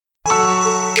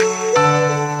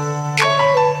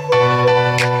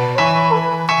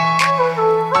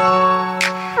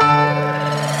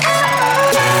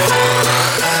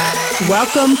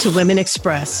Welcome to Women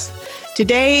Express.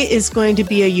 Today is going to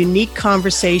be a unique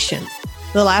conversation.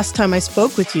 The last time I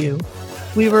spoke with you,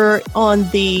 we were on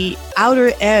the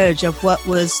outer edge of what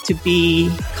was to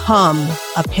become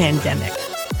a pandemic.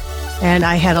 And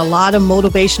I had a lot of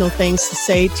motivational things to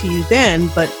say to you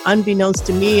then, but unbeknownst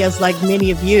to me, as like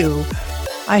many of you,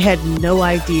 I had no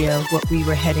idea what we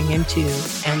were heading into.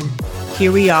 And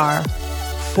here we are,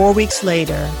 4 weeks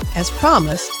later, as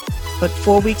promised, but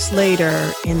 4 weeks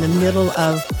later in the middle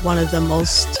of one of the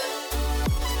most,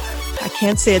 I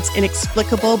can't say it's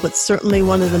inexplicable, but certainly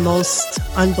one of the most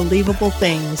unbelievable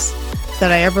things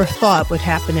that I ever thought would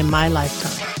happen in my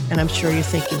lifetime. And I'm sure you're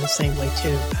thinking the same way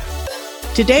too.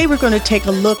 Today, we're going to take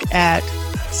a look at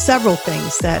several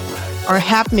things that are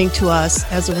happening to us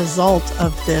as a result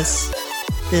of this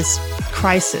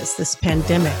crisis, this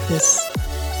pandemic, this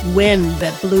wind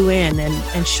that blew in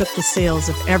and shook the sails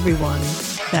of everyone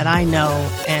that I know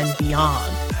and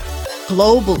beyond.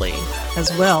 Globally as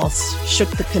well, shook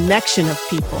the connection of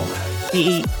people,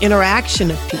 the interaction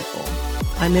of people.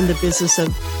 I'm in the business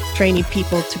of training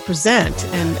people to present,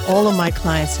 and all of my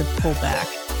clients have pulled back.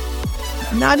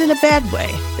 Not in a bad way.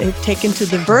 They've taken to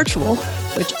the virtual,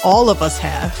 which all of us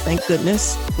have, thank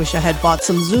goodness. Wish I had bought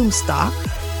some Zoom stock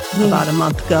about a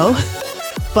month ago.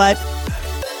 But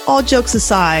all jokes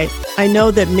aside, I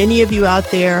know that many of you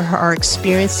out there are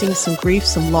experiencing some grief,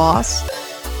 some loss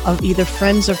of either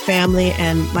friends or family,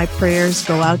 and my prayers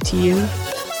go out to you.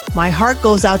 My heart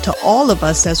goes out to all of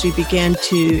us as we begin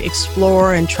to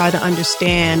explore and try to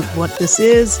understand what this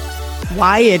is,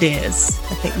 why it is.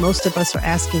 I think most of us are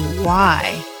asking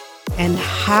why and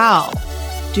how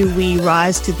do we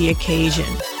rise to the occasion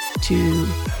to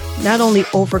not only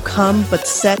overcome, but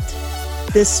set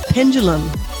this pendulum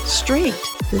straight,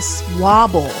 this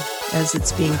wobble, as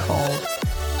it's being called,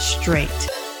 straight,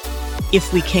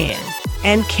 if we can.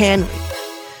 And can we?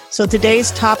 So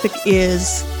today's topic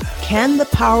is, can the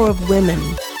power of women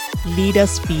lead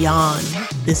us beyond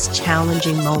this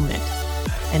challenging moment,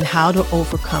 and how to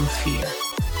overcome fear?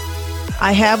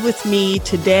 I have with me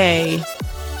today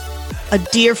a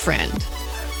dear friend,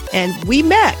 and we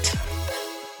met,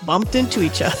 bumped into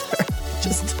each other,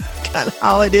 just kind of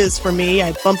how it is for me.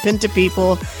 I bump into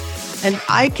people, and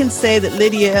I can say that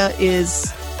Lydia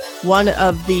is one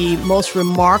of the most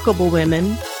remarkable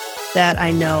women that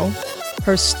I know.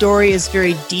 Her story is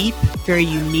very deep, very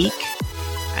unique.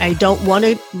 I don't want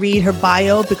to read her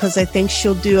bio because I think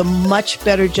she'll do a much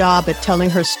better job at telling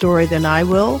her story than I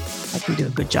will. I can do a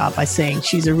good job by saying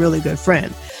she's a really good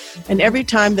friend. And every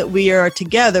time that we are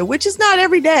together, which is not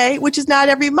every day, which is not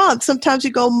every month, sometimes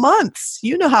we go months,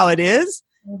 you know how it is.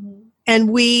 Mm-hmm. And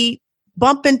we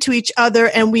bump into each other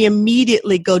and we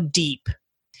immediately go deep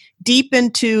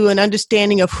into an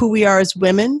understanding of who we are as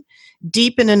women,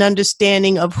 deep in an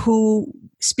understanding of who,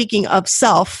 speaking of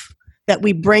self, that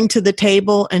we bring to the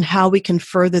table and how we can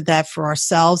further that for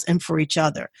ourselves and for each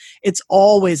other. It's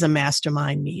always a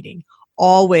mastermind meeting,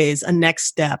 always a next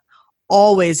step,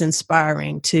 always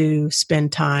inspiring to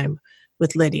spend time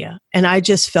with Lydia. And I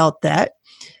just felt that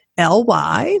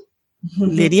LY,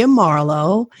 Lydia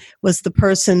Marlowe, was the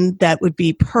person that would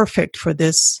be perfect for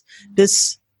this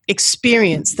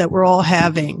experience that we're all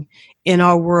having in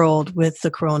our world with the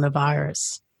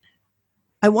coronavirus.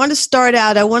 I want to start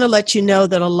out, I want to let you know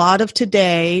that a lot of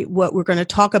today, what we're going to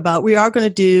talk about, we are going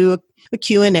to do a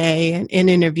Q&A, an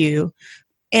interview.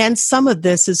 And some of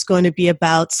this is going to be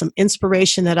about some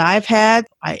inspiration that I've had.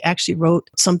 I actually wrote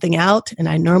something out, and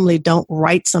I normally don't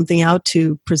write something out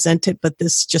to present it, but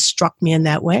this just struck me in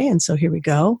that way. And so here we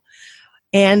go.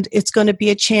 And it's going to be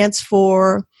a chance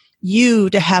for you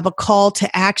to have a call to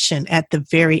action at the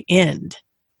very end,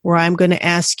 where I'm going to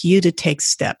ask you to take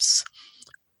steps.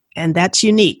 And that's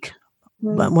unique.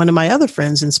 But one of my other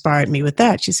friends inspired me with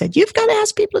that. She said, you've got to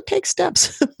ask people to take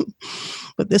steps.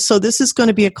 But this is going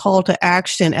to be a call to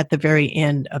action at the very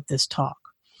end of this talk.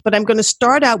 But I'm going to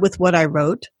start out with what I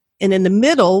wrote. And in the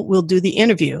middle, we'll do the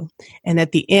interview. And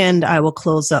at the end, I will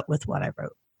close up with what I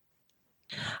wrote.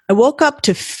 I woke up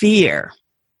to fear.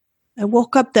 I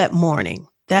woke up that morning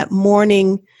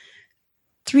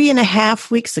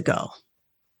 3.5 weeks ago,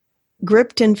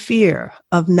 gripped in fear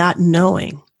of not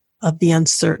knowing, of the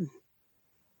uncertain.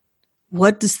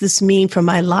 What does this mean for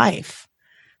my life?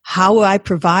 How will I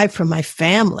provide for my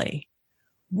family?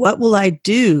 What will I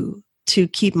do to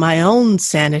keep my own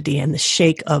sanity in the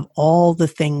shake of all the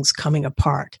things coming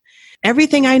apart?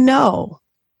 Everything I know,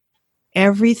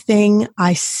 everything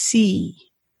I see,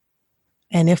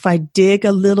 and if I dig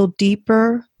a little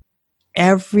deeper,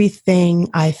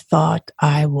 everything I thought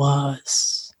I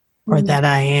was or that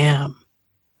I am.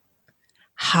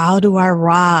 How do I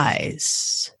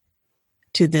rise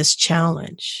to this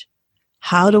challenge?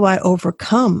 How do I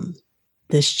overcome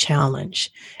this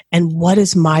challenge? And what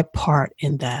is my part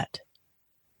in that?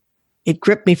 It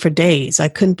gripped me for days. I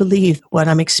couldn't believe what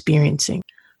I'm experiencing.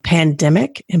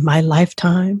 Pandemic in my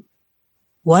lifetime?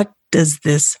 What does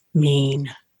this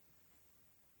mean?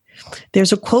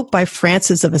 There's a quote by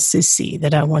Francis of Assisi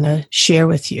that I want to share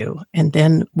with you, and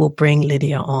then we'll bring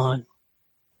Lydia on.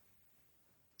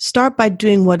 Start by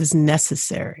doing what is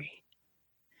necessary.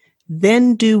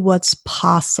 Then do what's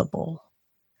possible.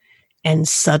 And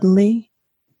suddenly,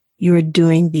 you're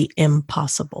doing the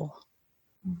impossible.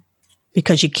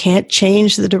 Because you can't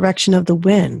change the direction of the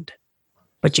wind,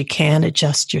 but you can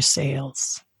adjust your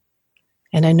sails.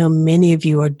 And I know many of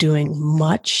you are doing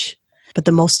much, but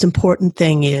the most important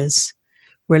thing is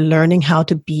we're learning how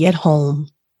to be at home,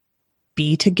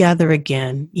 be together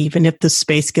again, even if the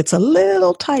space gets a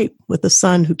little tight with the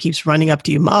son who keeps running up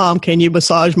to you, Mom, can you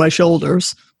massage my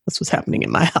shoulders? That's what's happening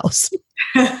in my house.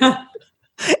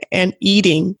 And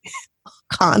eating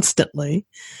constantly.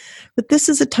 But this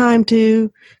is a time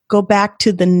to go back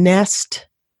to the nest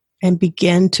and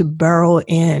begin to burrow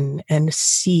in and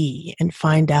see and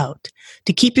find out,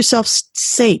 to keep yourself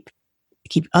safe,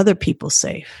 keep other people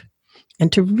safe,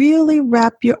 and to really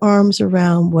wrap your arms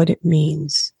around what it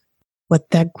means, what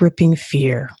that gripping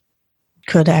fear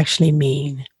could actually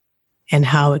mean, and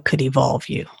how it could evolve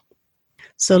you.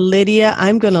 So Lydia,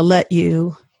 I'm going to let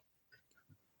you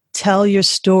tell your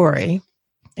story.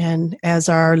 And as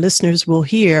our listeners will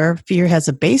hear, fear has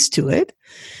a base to it,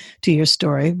 to your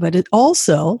story, but it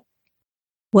also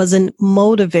was a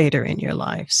motivator in your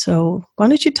life. So why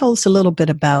don't you tell us a little bit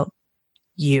about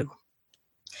you?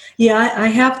 Yeah, I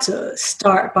have to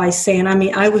start by saying,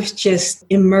 I was just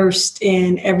immersed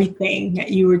in everything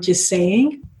that you were just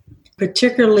saying,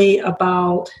 particularly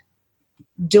about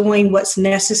doing what's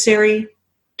necessary,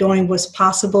 doing what's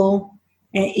possible,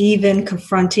 and even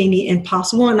confronting the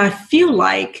impossible. And I feel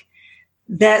like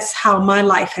that's how my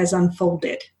life has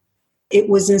unfolded. It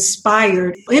was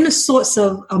inspired in a sort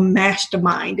of a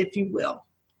mastermind, if you will.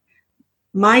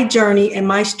 My journey and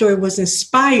my story was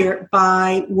inspired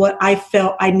by what I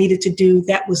felt I needed to do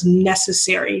that was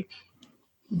necessary,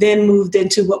 then moved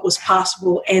into what was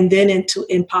possible, and then into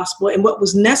impossible. And what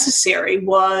was necessary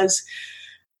was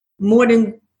more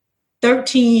than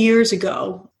 13 years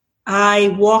ago,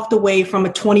 I walked away from a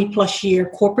 20-plus year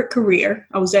corporate career.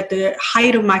 I was at the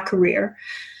height of my career.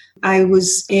 I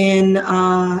was in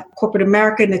corporate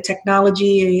America in the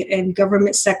technology and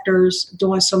government sectors,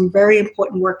 doing some very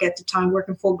important work at the time,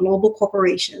 working for global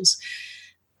corporations.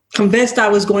 Convinced I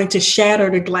was going to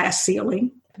shatter the glass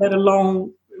ceiling, let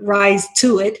alone rise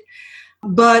to it.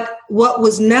 But what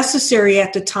was necessary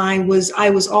at the time was I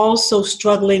was also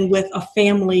struggling with a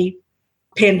family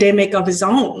pandemic of its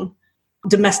own,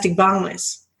 domestic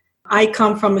violence. I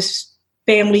come from a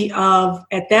family of,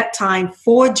 at that time,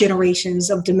 4 generations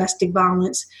of domestic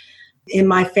violence in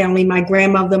my family. My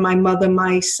grandmother, my mother,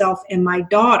 myself, and my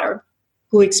daughter,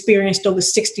 who experienced over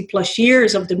 60 plus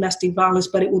years of domestic violence.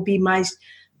 But it would be my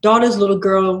daughter's little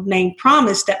girl named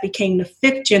Promise that became the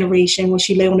 5th generation when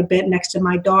she lay on the bed next to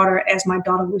my daughter as my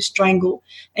daughter was strangled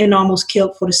and almost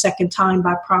killed for the 2nd time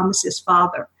by Promise's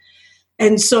father.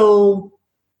 And so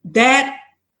that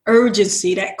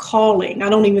urgency, that calling, I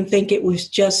don't even think it was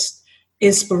just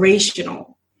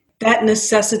inspirational. That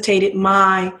necessitated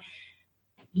my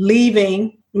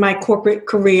leaving my corporate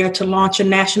career to launch a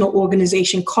national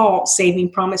organization called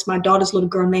Saving Promise. My daughter's little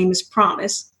girl name is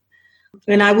Promise.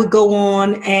 And I would go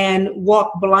on and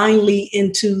walk blindly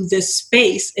into this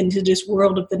space, into this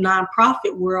world of the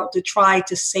nonprofit world, to try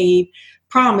to save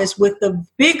Promise with the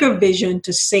bigger vision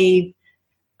to save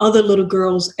other little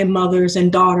girls and mothers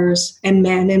and daughters and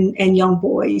men and young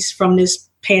boys from this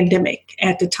pandemic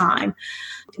at the time.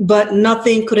 But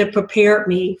nothing could have prepared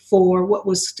me for what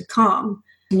was to come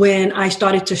when I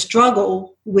started to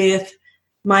struggle with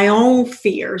my own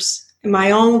fears and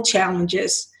my own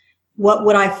challenges, what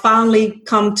would I finally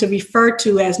come to refer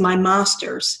to as my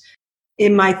monsters.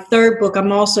 In my 3rd book,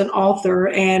 I'm also an author,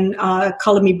 and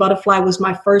Color Me Butterfly was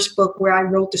my first book where I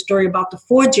wrote the story about the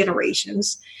 4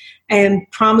 generations. And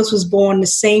Promise was born the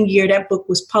same year that book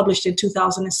was published in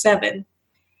 2007.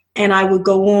 And I would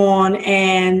go on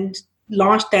and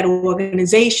launch that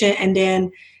organization. And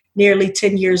then nearly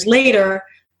 10 years later,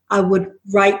 I would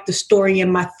write the story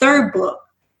in my 3rd book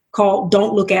called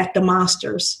Don't Look at the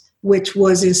Monsters, which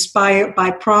was inspired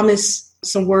by Promise,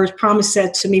 some words Promise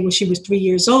said to me when she was 3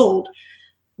 years old,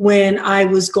 when I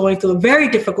was going through a very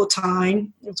difficult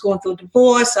time. I was going through a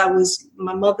divorce. I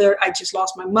just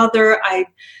lost my mother. I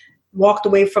walked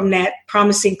away from that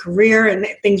promising career, and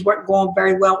things weren't going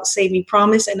very well with Saving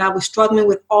Promise. And I was struggling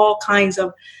with all kinds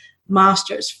of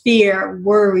monsters: fear,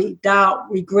 worry, doubt,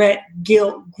 regret,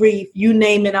 guilt, grief, you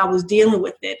name it, I was dealing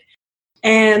with it.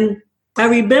 And I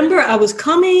remember I was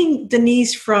coming,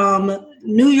 Denise, from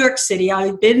New York City. I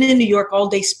had been in New York all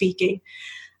day speaking,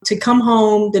 to come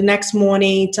home the next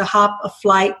morning to hop a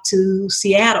flight to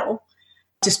Seattle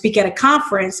to speak at a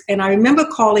conference. And I remember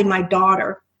calling my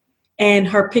daughter and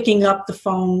her picking up the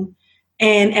phone.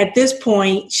 And at this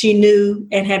point, she knew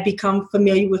and had become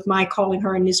familiar with my calling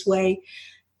her in this way.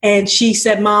 And she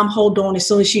said, "Mom, hold on." As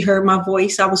soon as she heard my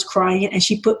voice, I was crying. And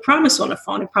she put Promise on the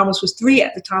phone. And Promise was 3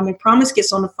 at the time. And Promise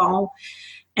gets on the phone.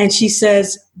 And she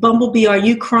says, "Bumblebee, are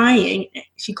you crying?"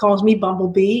 She calls me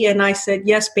Bumblebee. And I said,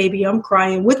 "Yes, baby, I'm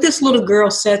crying." What this little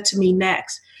girl said to me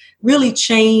next really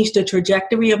changed the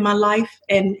trajectory of my life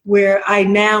and where I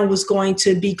now was going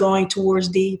to be going towards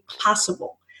the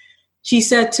possible. She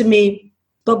said to me,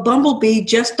 "But Bumblebee,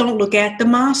 just don't look at the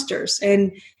monsters."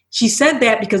 And she said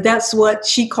that because that's what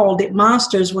she called it,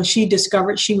 monsters, when she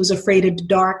discovered she was afraid of the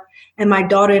dark. And my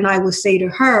daughter and I would say to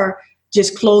her,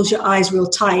 "Just close your eyes real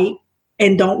tight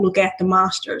and don't look at the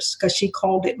monsters," because she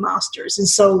called it monsters. And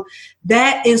so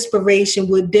that inspiration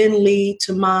would then lead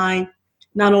to my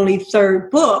not only third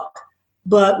book,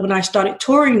 but when I started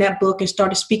touring that book and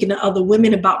started speaking to other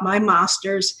women about my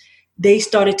monsters, they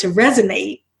started to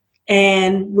resonate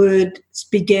and would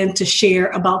begin to share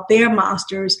about their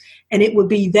monsters. And it would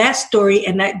be that story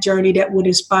and that journey that would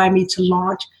inspire me to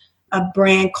launch a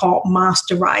brand called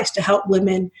Monster Rise to help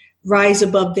women rise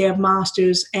above their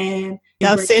monsters. And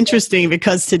that's interesting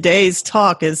because today's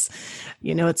talk is,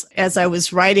 it's as I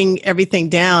was writing everything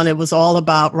down, it was all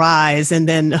about rise. And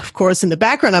then, of course, in the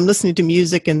background, I'm listening to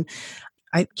music and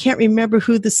I can't remember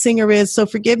who the singer is. So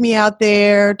forgive me out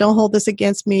there. Don't hold this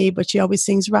against me. But she always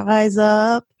sings "Rise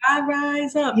Up." I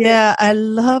rise up. Yeah, I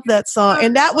love that song.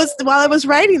 And that was while I was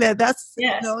writing that. That's,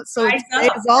 yes. So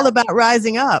it's all about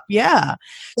rising up. Yeah.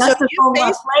 That's the song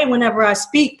I play whenever I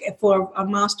speak for a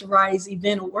Monster Rise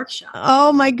event or workshop.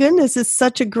 Oh my goodness. It's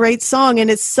such a great song. And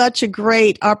it's such a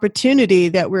great opportunity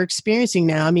that we're experiencing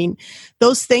now. I mean,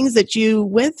 those things that you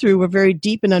went through were very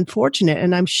deep and unfortunate.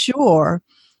 And I'm sure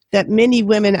that many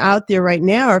women out there right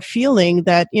now are feeling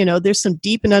that, there's some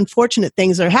deep and unfortunate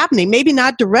things that are happening, maybe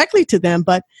not directly to them,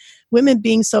 but women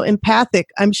being so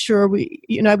empathic. I'm sure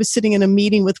I was sitting in a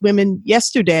meeting with women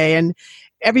yesterday and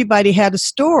everybody had a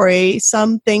story.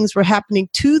 Some things were happening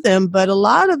to them, but a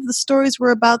lot of the stories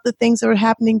were about the things that were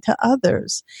happening to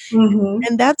others. Mm-hmm.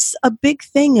 And that's a big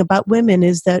thing about women,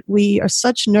 is that we are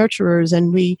such nurturers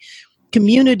and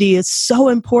community is so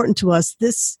important to us.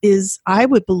 This is, I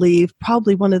would believe,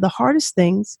 probably one of the hardest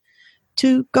things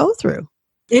to go through.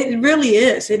 It really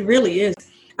is. It really is.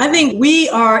 I think we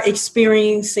are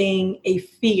experiencing a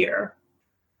fear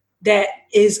that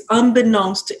is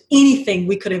unbeknownst to anything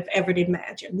we could have ever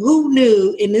imagined. Who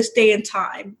knew in this day and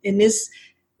time, in this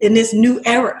new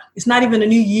era? It's not even a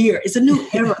new year. It's a new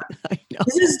era. I know.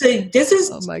 This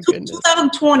is oh my goodness.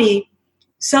 2020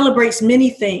 celebrates many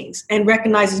things and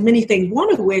recognizes many things.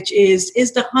 One of which is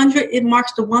it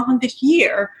marks the 100th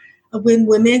year of when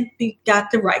women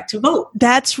got the right to vote.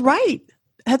 That's right.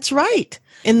 That's right.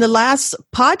 In the last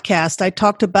podcast, I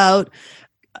talked about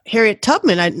Harriet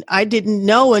Tubman. I didn't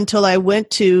know until I went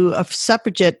to a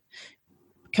suffragette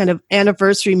kind of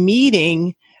anniversary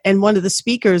meeting, and one of the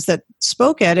speakers that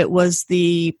spoke at it was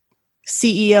the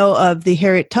CEO of the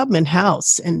Harriet Tubman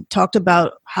House, and talked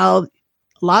about how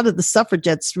a lot of the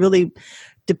suffragettes really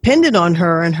depended on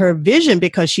her and her vision,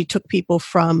 because she took people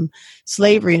from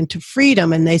slavery into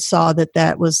freedom. And they saw that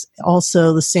that was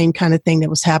also the same kind of thing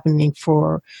that was happening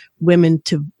for women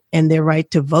and their right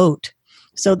to vote.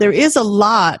 So there is a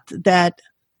lot that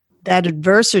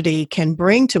adversity can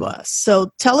bring to us.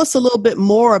 So tell us a little bit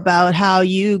more about how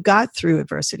you got through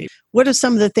adversity. What are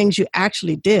some of the things you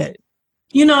actually did?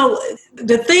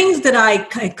 The things that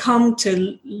I come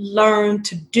to learn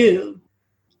to do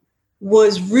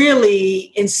was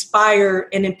really inspired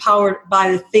and empowered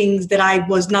by the things that I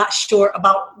was not sure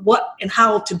about what and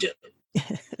how to do.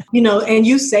 And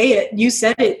you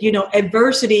said it,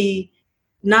 adversity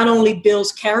not only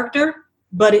builds character,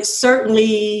 but it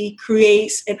certainly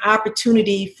creates an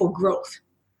opportunity for growth.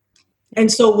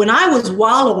 And so when I was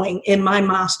wallowing in my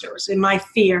monsters, in my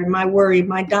fear, in my worry,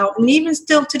 my doubt, and even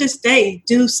still to this day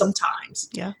do sometimes.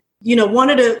 Yeah.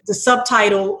 One of the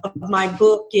subtitle of my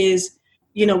book is,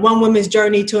 One Woman's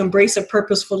Journey to Embrace a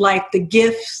Purposeful Life, the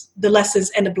Gifts, the Lessons,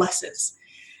 and the Blessings.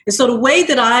 And so the way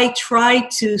that I try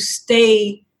to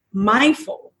stay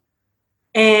mindful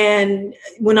And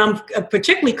when I'm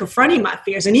particularly confronting my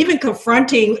fears and even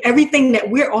confronting everything that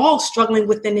we're all struggling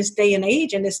with in this day and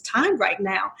age and this time right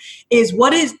now,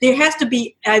 there has to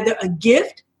be either a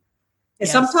gift, and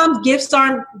sometimes gifts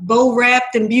aren't bow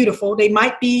wrapped and beautiful. They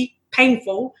might be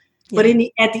painful, but at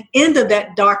the end of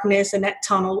that darkness and that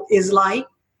tunnel is light.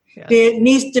 Yes. There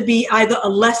needs to be either a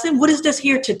lesson. What is this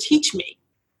here to teach me?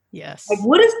 Yes. Like,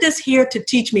 what is this here to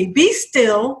teach me? Be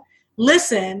still,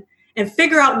 listen, and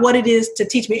figure out what it is to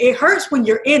teach me. It hurts when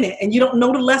you're in it and you don't know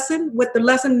what the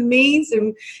lesson means.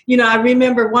 And, I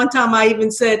remember one time I even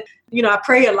said, I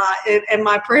pray a lot. And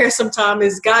my prayer sometimes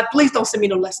is, God, please don't send me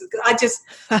no lessons. Because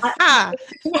I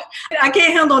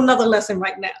can't handle another lesson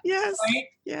right now. Yes. Right?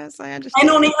 Yes, I understand.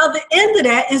 And on the other end of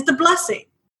that is the blessing,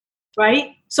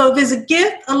 right? So if there's a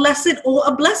gift, a lesson, or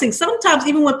a blessing, sometimes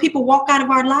even when people walk out of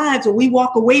our lives or we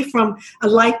walk away from a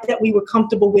life that we were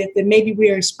comfortable with and maybe we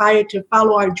are inspired to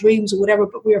follow our dreams or whatever,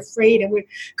 but we're afraid and we're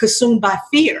consumed by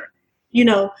fear.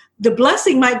 The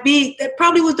blessing might be that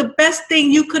probably was the best thing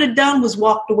you could have done was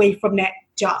walked away from that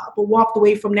job or walked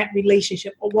away from that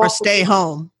relationship or stay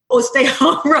home. Or stay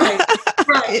home, right.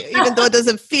 Even though it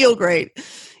doesn't feel great.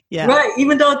 Yeah. Right,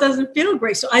 even though it doesn't feel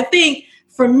great. So I think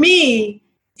for me,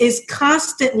 is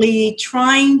constantly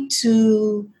trying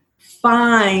to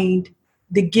find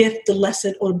the gift, the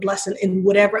lesson, or the blessing in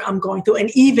whatever I'm going through. And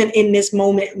even in this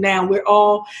moment now, we're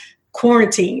all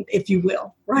quarantined, if you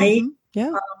will, right? Mm-hmm.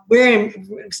 Yeah. We're in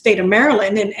the state of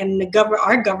Maryland, and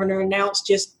our governor announced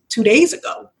just 2 days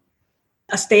ago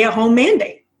a stay-at-home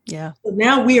mandate. Yeah. So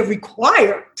now we are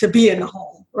required to be in the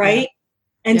home, right? Yeah.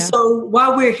 And so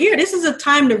while we're here, this is a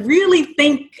time to really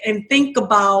think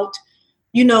about,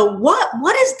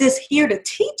 what is this here to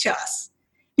teach us?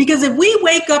 Because if we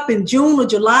wake up in June or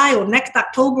July or next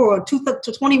October or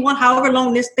 2021, however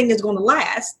long this thing is going to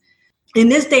last, in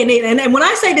this day and age, and when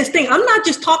I say this thing, I'm not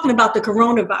just talking about the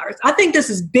coronavirus. I think this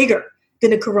is bigger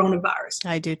than the coronavirus.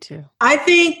 I do too. I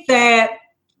think that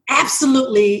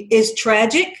absolutely is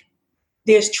tragic.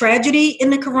 There's tragedy in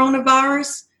the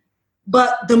coronavirus.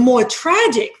 But the more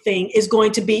tragic thing is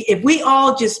going to be if we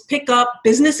all just pick up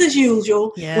business as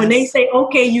usual, when they say,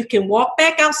 okay, you can walk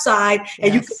back outside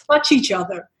and you can touch each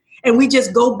other. And we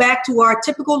just go back to our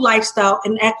typical lifestyle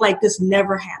and act like this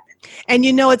never happened. And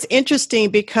it's interesting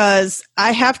because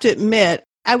I have to admit,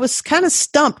 I was kind of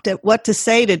stumped at what to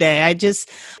say today.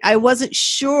 I wasn't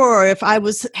sure if I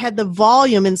had the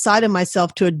volume inside of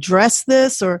myself to address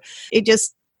this, or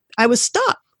I was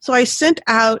stuck. So I sent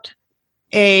out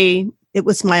it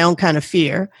was my own kind of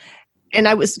fear. And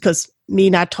because me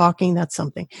not talking, that's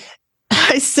something.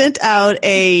 I sent out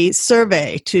a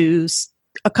survey to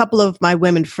a couple of my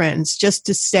women friends just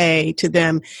to say to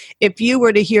them, if you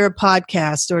were to hear a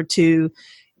podcast or to,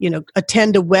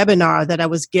 attend a webinar that I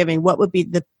was giving, what would be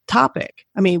the topic?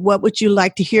 I mean, what would you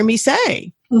like to hear me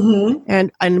say? Mm-hmm.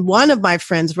 And one of my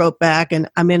friends wrote back, and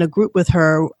I'm in a group with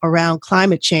her around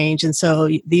climate change. And so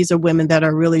these are women that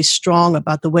are really strong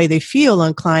about the way they feel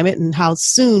on climate and how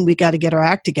soon we got to get our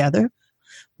act together.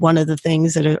 One of the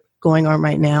things that are going on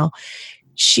right now.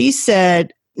 She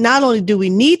said, not only do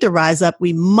we need to rise up,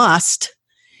 we must,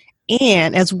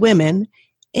 and as women,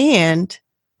 and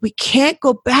we can't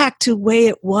go back to the way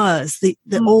it was, the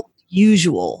old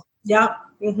usual. Yeah.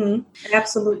 Mm-hmm.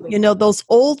 Absolutely. Those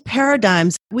old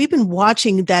paradigms, we've been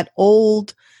watching that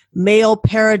old male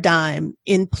paradigm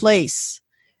in place,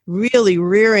 really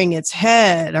rearing its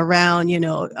head around,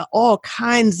 all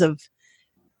kinds of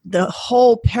the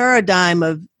whole paradigm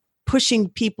of pushing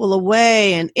people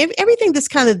away and everything that's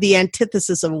kind of the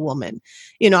antithesis of a woman.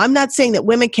 I'm not saying that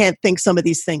women can't think some of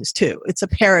these things too. It's a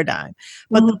paradigm.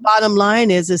 But the bottom line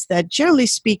is that generally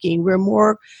speaking, we're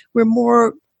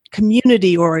more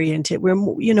community oriented. We're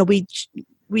more,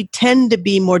 we tend to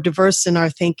be more diverse in our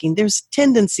thinking. There's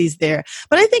tendencies there.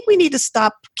 But I think we need to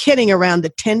stop kidding around the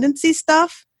tendency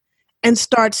stuff and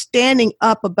start standing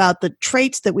up about the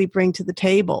traits that we bring to the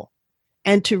table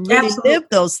and to really live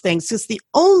those things. It's the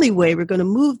only way we're going to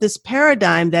move this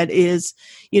paradigm that is,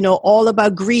 all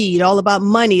about greed, all about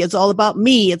money. It's all about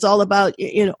me. It's all about,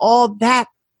 all that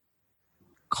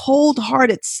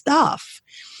cold-hearted stuff.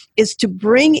 Is to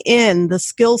bring in the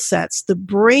skill sets, to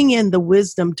bring in the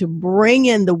wisdom, to bring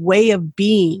in the way of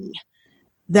being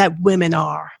that women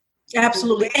are.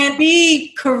 Absolutely. And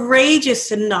be courageous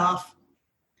enough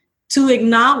to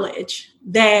acknowledge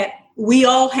that we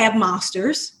all have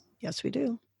monsters. Yes, we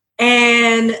do.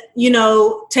 And,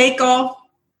 take off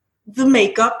the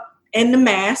makeup and the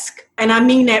mask. And I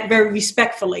mean that very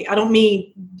respectfully. I don't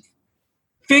mean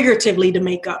figuratively the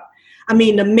makeup. I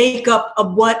mean the makeup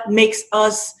of what makes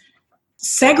us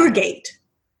segregate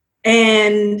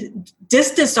and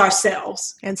distance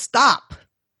ourselves. And stop.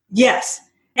 Yes.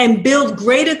 And build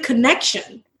greater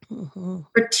connection,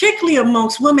 particularly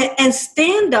amongst women, and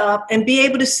stand up and be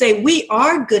able to say, we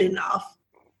are good enough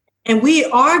and we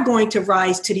are going to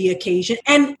rise to the occasion,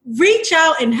 and reach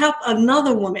out and help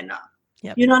another woman up.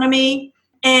 Yep. You know what I mean?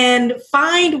 And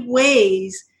find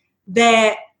ways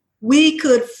that we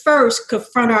could first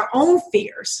confront our own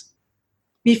fears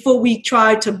before we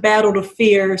try to battle the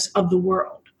fears of the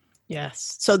world.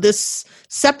 Yes. So this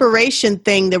separation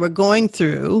thing that we're going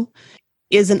through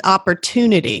is an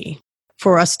opportunity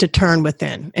for us to turn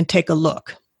within and take a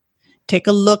look. Take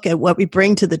a look at what we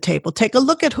bring to the table. Take a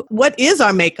look at what is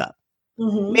our makeup.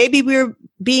 Mm-hmm. Maybe we're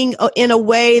being in a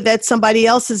way that somebody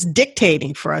else is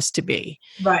dictating for us to be.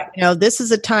 Right. You know, this is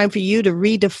a time for you to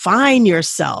redefine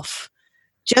yourself.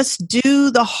 Just do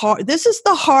the hard. This is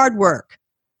the hard work.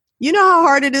 You know how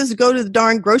hard it is to go to the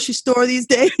darn grocery store these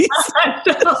days?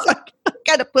 It's like, I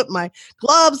got to put my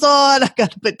gloves on. I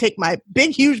got to take my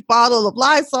big, huge bottle of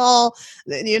Lysol,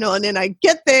 you know, and then I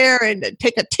get there and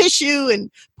take a tissue and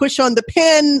push on the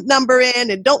PIN number in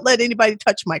and don't let anybody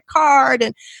touch my card.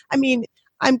 And I mean,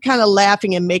 I'm kind of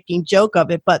laughing and making joke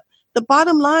of it, but the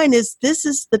bottom line is this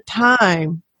is the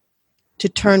time to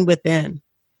turn within.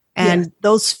 And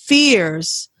those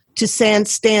fears, to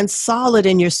stand solid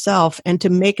in yourself and to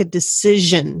make a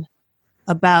decision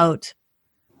about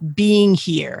being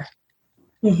here,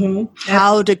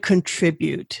 how to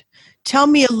contribute. Tell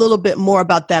me a little bit more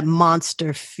about that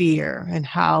monster fear and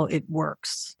how it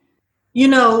works. You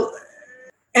know,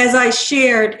 as I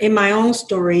shared in my own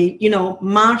story, you know,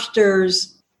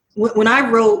 monsters, when I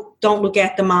wrote Don't Look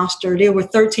at the Monster, there were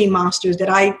 13 monsters that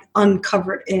I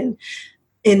uncovered in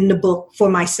the book for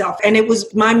myself. And it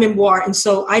was my memoir. And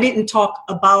so I didn't talk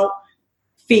about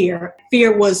fear.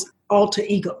 Fear was alter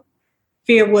ego.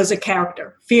 Fear was a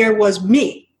character. Fear was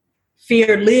me.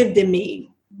 Fear lived in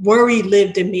me. Worry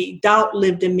lived in me. Doubt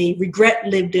lived in me. Regret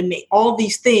lived in me. All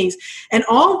these things. And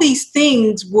all these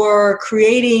things were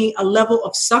creating a level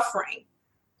of suffering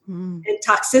and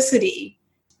toxicity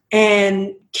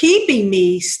and keeping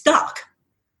me stuck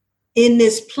in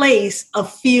this place of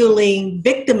feeling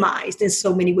victimized in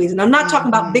so many ways. And I'm not talking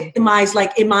about victimized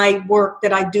like in my work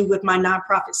that I do with my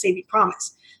nonprofit, Saving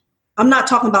Promise. I'm not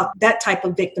talking about that type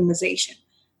of victimization.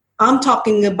 I'm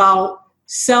talking about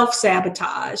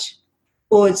self-sabotage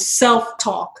or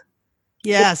self-talk.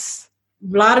 Yes.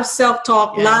 A lot of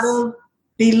self-talk, a lot of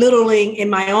belittling in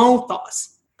my own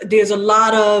thoughts. There's a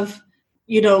lot of,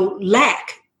 you know,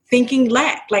 thinking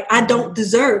lack, like I don't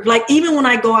deserve. Like even when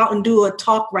I go out and do a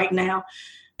talk right now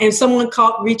and someone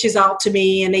reaches out to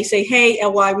me and they say, hey,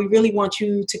 LY, we really want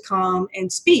you to come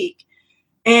and speak.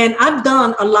 And I've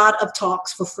done a lot of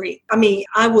talks for free. I mean,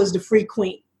 I was the free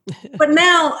queen. But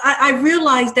now I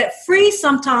realize that free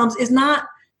sometimes is not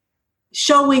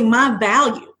showing my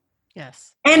value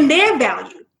and their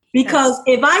value. Because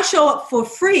if I show up for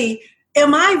free,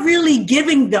 am I really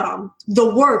giving them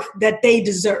the worth that they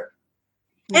deserve?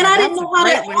 And I didn't know how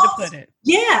to put it.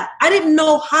 Yeah, I didn't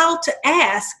know how to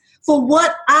ask for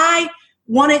what I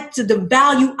wanted the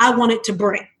value I wanted to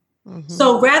bring.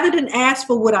 So rather than ask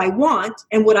for what I want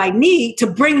and what I need to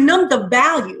bring them the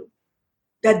value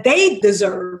that they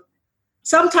deserve,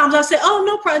 sometimes I say, oh,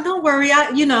 no problem, don't worry,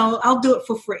 I'll do it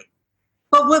for free.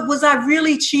 But what was I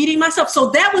really cheating myself?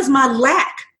 So that was my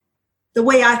lack, the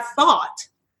way I thought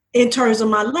in terms of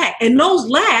my lack. And those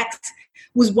lacks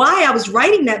was why I was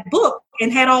writing that book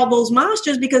and had all those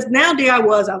monsters, because now there I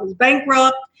was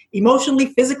bankrupt, emotionally,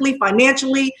 physically,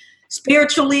 financially,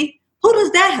 spiritually. Who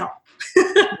does that help?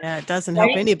 Yeah, it doesn't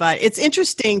help anybody. It's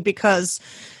interesting because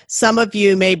some of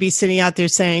you may be sitting out there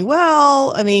saying,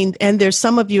 well, I mean, and there's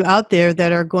some of you out there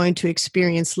that are going to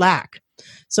experience lack.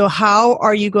 So how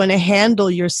are you going to handle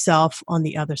yourself on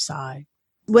the other side?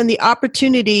 When the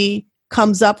opportunity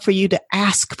comes up for you to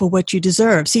ask for what you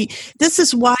deserve. See, this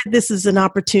is why this is an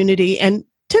opportunity. And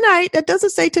tonight, that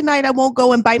doesn't say tonight I won't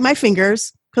go and bite my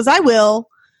fingers, because I will.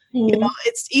 You know,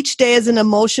 it's each day is an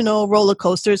emotional roller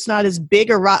coaster. It's not as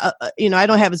big or, I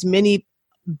don't have as many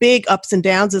big ups and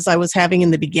downs as I was having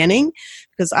in the beginning,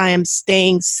 because I am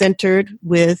staying centered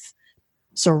with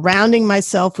surrounding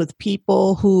myself with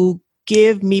people who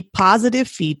give me positive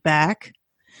feedback,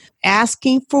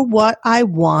 asking for what I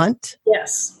want.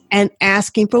 Yes. And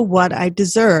asking for what I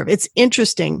deserve. It's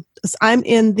interesting because I'm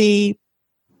in the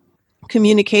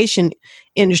communication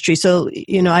industry. So,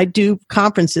 you know, I do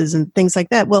conferences and things like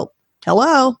that. Well,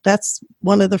 hello, that's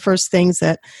one of the first things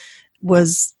that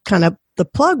was kind of the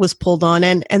plug was pulled on.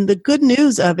 And the good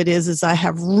news of it is I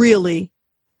have really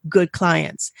good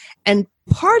clients. And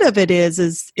part of it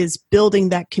is building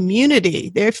that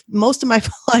community. Most of my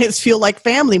clients feel like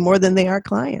family more than they are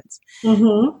clients.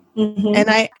 Mm-hmm. Mm-hmm. And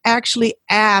I actually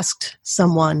asked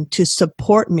someone to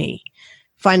support me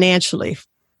financially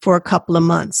for a couple of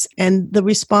months. And the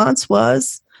response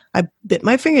was, I bit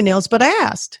my fingernails, but I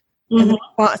asked. Mm-hmm. And the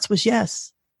response was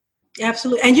yes.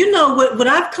 Absolutely. And you know what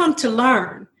I've come to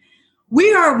learn,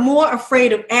 we are more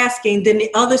afraid of asking than the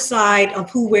other side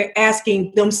of who we're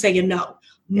asking them saying no.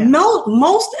 Yeah.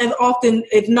 Most and often,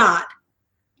 if not,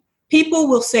 people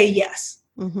will say yes.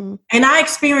 Mm-hmm. And I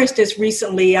experienced this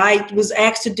recently. I was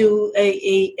asked to do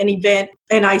an event,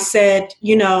 and I said,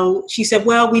 she said,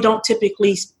 well, we don't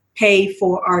typically pay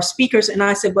for our speakers. And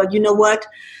I said, well, you know what?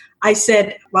 I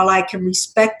said, while I can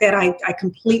respect that, I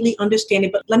completely understand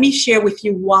it, but let me share with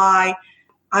you why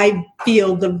I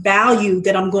feel the value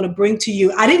that I'm going to bring to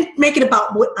you. I didn't make it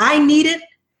about what I needed.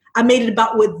 I made it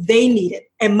about what they needed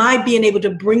and my being able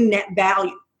to bring that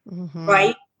value, mm-hmm.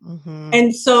 right? Mm-hmm.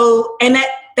 And so, and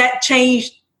that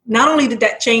changed, not only did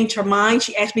that change her mind,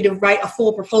 she asked me to write a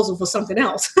full proposal for something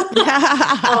else.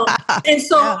 And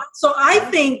so I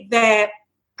think that,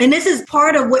 and this is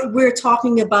part of what we're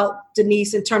talking about,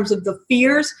 Denise, in terms of the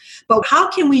fears, but how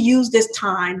can we use this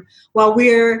time while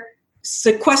we're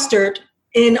sequestered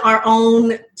in our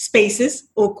own spaces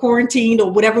or quarantined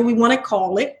or whatever we want to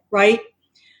call it, right?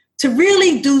 To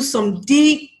really do some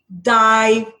deep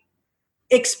dive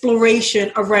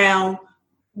exploration around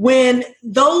when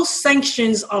those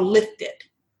sanctions are lifted.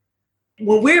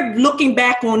 When we're looking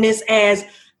back on this as,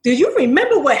 do you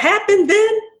remember what happened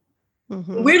then?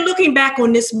 Mm-hmm. We're looking back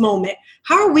on this moment.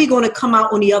 How are we going to come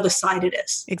out on the other side of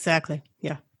this? Exactly.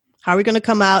 Yeah. How are we going to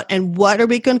come out and what are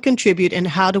we going to contribute and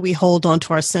how do we hold on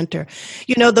to our center?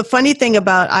 The funny thing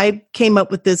I came up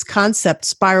with this concept,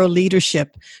 spiral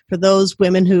leadership, for those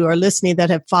women who are listening that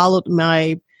have followed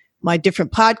my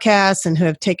different podcasts and who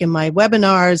have taken my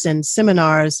webinars and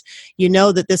seminars,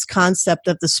 that this concept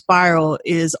of the spiral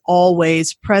is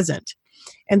always present.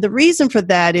 And the reason for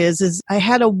that is I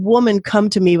had a woman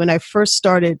come to me when I first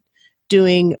started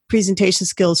doing presentation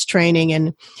skills training,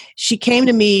 and she came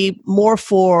to me more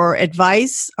for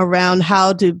advice around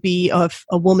how to be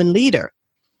a woman leader.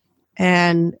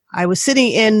 And I was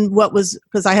sitting in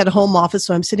because I had a home office,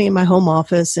 so I'm sitting in my home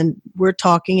office and we're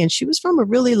talking, and she was from a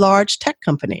really large tech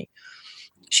company.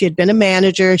 She had been a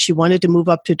manager, she wanted to move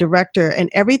up to director, and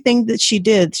everything that she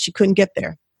did, she couldn't get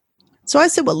there. So I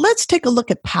said, well, let's take a look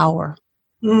at power.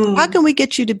 How can we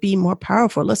get you to be more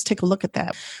powerful? Let's take a look at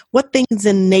that. What things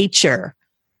in nature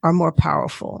are more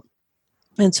powerful?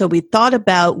 And so we thought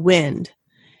about wind.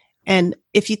 And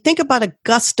if you think about a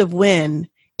gust of wind,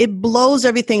 it blows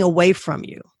everything away from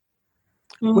you.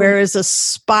 Mm-hmm. Whereas a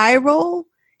spiral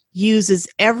uses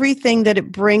everything that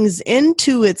it brings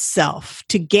into itself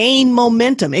to gain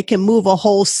momentum. It can move a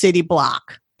whole city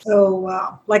block. Oh,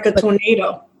 wow. Like a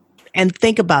tornado. And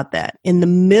think about that. In the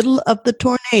middle of the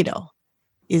tornado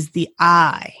is the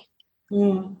eye.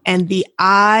 And the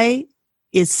eye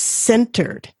is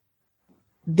centered.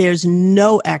 There's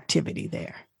no activity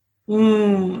there.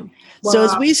 Wow. So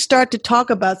as we start to talk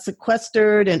about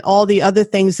sequestered and all the other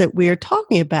things that we're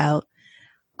talking about,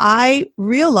 I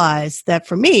realize that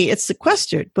for me, it's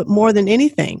sequestered, but more than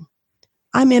anything,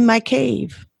 I'm in my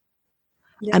cave.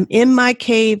 Yeah. I'm in my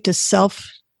cave to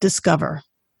self-discover.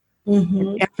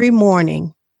 Mm-hmm. Every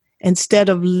morning, instead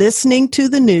of listening to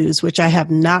the news, which I have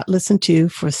not listened to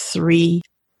for 3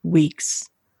 weeks,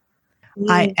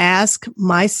 I ask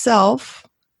myself,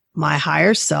 my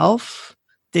higher self,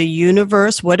 the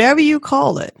universe, whatever you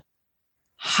call it,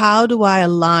 how do I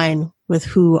align with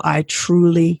who I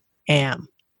truly am?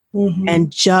 Mm-hmm. And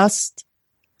just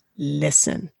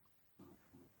listen.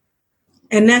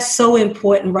 And that's so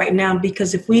important right now,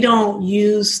 because if we don't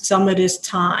use some of this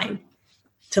time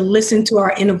to listen to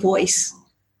our inner voice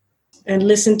and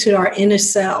listen to our inner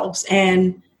selves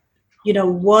and,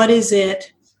 what is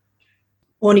it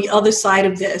on the other side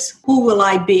of this? Who will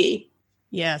I be?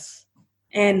 Yes.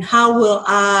 And how will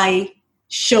I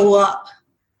show up?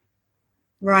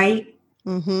 Right?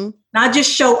 Mm-hmm. Not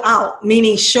just show out,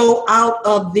 meaning show out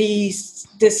of this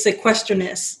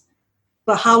sequesterness,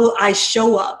 but how will I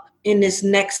show up in this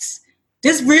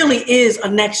really is a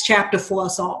next chapter for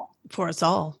us all. For us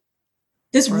all.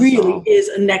 This really is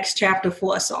a next chapter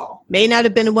for us all. May not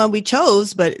have been the one we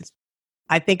chose, but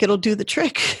I think it'll do the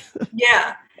trick.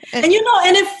 Yeah. And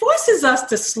it forces us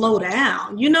to slow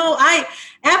down.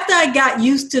 After I got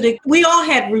used to we all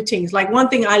had routines. Like one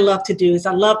thing I love to do is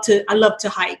I love to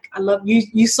hike. I love,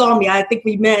 you saw me. I think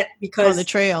we met because on the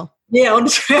trail. Yeah, on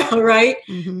the trail, right?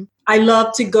 Mm-hmm. I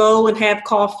love to go and have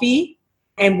coffee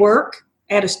and work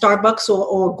at a Starbucks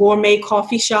or a gourmet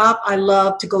coffee shop. I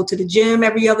love to go to the gym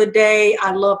every other day.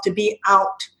 I love to be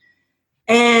out.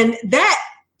 And that,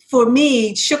 for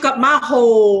me, shook up my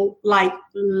whole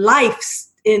life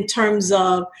in terms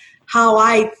of how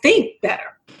I think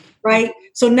better, right?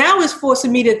 So now it's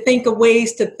forcing me to think of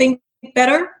ways to think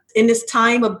better in this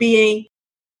time of being,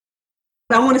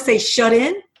 I want to say shut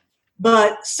in,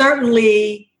 but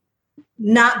certainly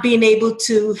not being able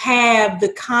to have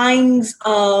the kinds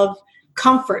of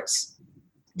comforts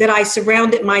that I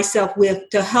surrounded myself with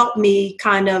to help me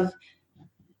kind of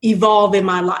evolve in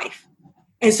my life.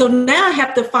 And so now I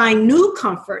have to find new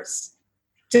comforts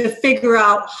to figure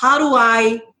out how do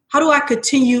I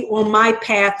continue on my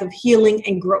path of healing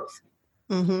and growth.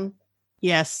 Mm-hmm.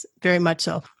 Yes, very much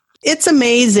so. It's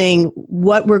amazing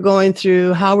what we're going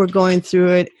through, how we're going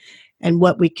through it, and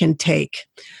what we can take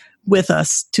with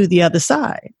us to the other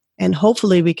side. And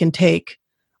hopefully we can take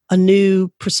a new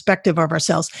perspective of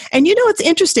ourselves. And it's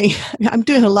interesting. I'm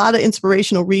doing a lot of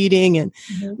inspirational reading, and,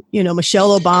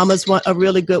 Michelle Obama's a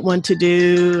really good one to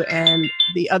do. And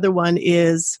the other one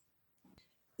is,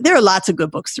 there are lots of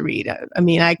good books to read. I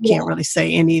mean, I can't really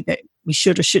say any that we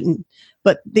should or shouldn't.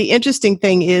 But the interesting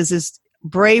thing is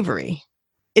bravery.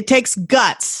 It takes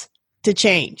guts to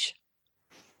change.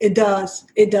 It does.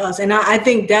 It does. And I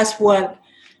think that's what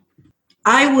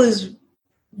I was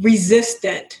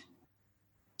resistant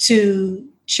to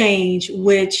change,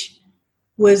 which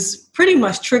was pretty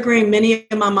much triggering many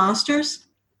of my monsters.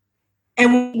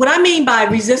 And what I mean by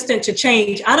resistant to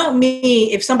change, I don't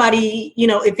mean if somebody,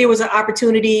 if there was an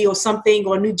opportunity or something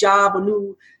or a new job or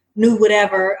new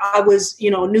whatever, I was,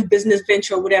 a new business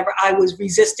venture or whatever, I was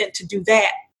resistant to do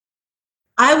that.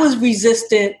 I was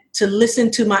resistant to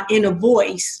listen to my inner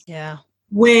voice. Yeah.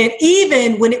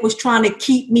 Even when it was trying to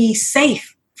keep me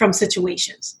safe from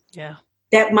situations. Yeah.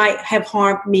 That might have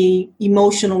harmed me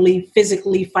emotionally,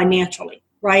 physically, financially,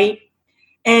 right?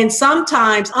 And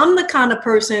sometimes I'm the kind of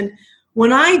person,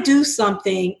 when I do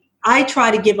something, I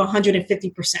try to give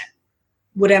 150%,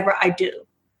 whatever I do.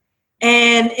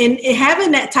 And in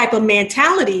having that type of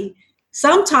mentality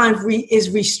sometimes is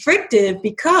restrictive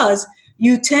because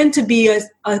you tend to be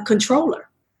a controller.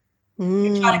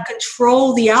 You try to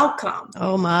control the outcome.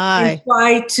 Oh my. And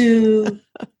try to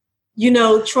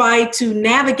try to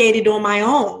navigate it on my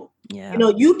own. Yeah.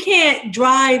 You can't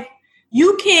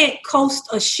coast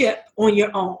a ship on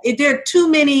your own. There are too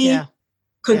many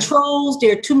controls.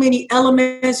 There are too many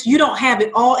elements. You don't have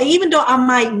it all. Even though I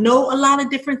might know a lot of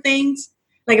different things,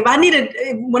 like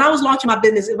when I was launching my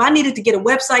business, if I needed to get a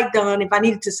website done, if I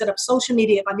needed to set up social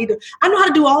media, I know how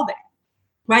to do all that,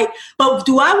 right? But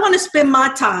do I want to spend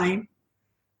my time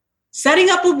setting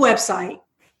up a website,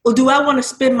 or do I want to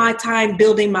spend my time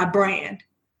building my brand,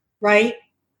 right?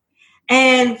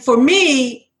 And for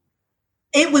me,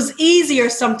 it was easier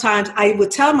sometimes. I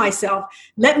would tell myself,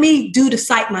 let me do the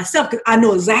site myself because I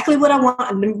know exactly what I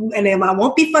want. And then I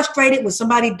won't be frustrated when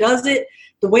somebody does it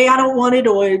the way I don't want it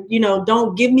or,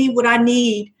 don't give me what I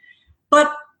need.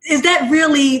 But is that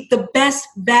really the best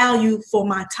value for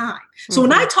my time? Mm-hmm. So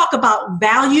when I talk about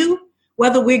value,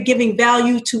 whether we're giving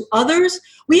value to others,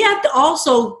 we have to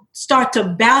also start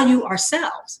to value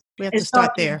ourselves. We have to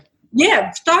start there.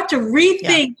 Start to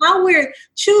rethink how we're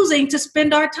choosing to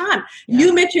spend our time. Yeah.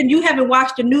 You mentioned you haven't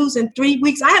watched the news in 3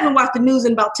 weeks. I haven't watched the news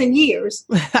in about 10 years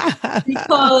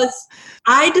because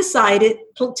I decided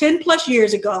 10 plus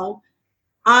years ago,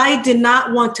 I did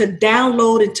not want to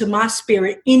download into my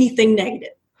spirit anything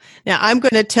negative. Now, I'm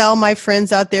going to tell my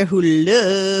friends out there who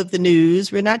love the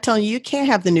news, we're not telling you can't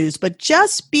have the news, but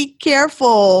just be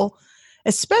careful,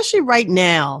 especially right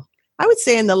now. I would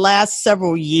say in the last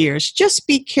several years, just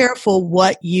be careful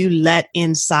what you let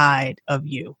inside of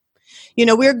you.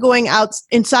 We're going out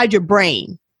inside your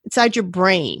brain, inside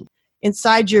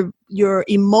your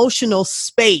emotional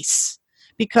space,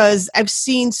 because I've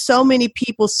seen so many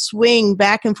people swing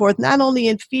back and forth, not only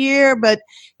in fear, but,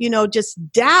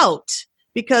 just doubt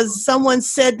because someone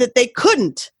said that they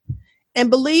couldn't. And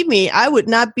believe me, I would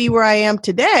not be where I am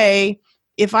today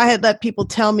if I had let people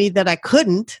tell me that I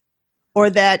couldn't, or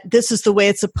that this is the way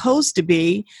it's supposed to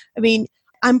be. I mean,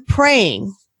 I'm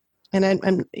praying, and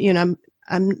I'm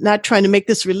not trying to make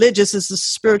this religious. This is a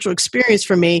spiritual experience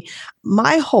for me.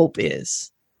 My hope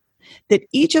is that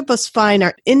each of us find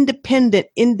our independent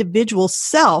individual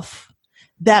self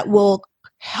that will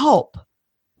help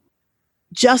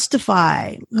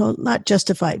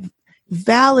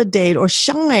validate or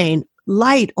shine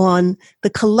light on the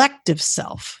collective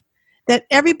self. That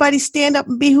everybody stand up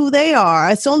and be who they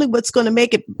are. It's only what's going to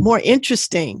make it more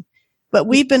interesting. But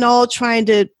we've been all trying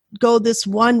to go this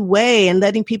one way and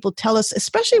letting people tell us,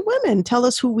 especially women, tell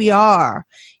us who we are.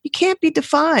 You can't be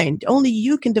defined. Only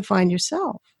you can define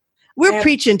yourself. We're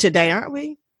preaching today, aren't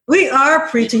we? We are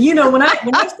preaching. When I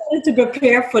started to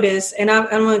prepare for this, and I'm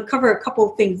going to cover a couple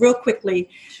of things real quickly.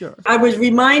 Sure. I was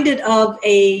reminded of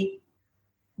a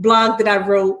blog that I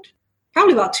wrote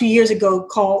probably about 2 years ago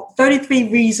called 33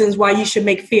 Reasons Why You Should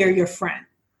Make Fear Your Friend.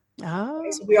 Oh.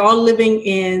 So we're all living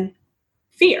in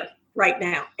fear right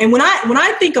now. And when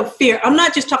I think of fear, I'm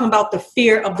not just talking about the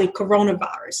fear of the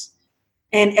coronavirus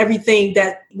and everything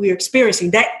that we're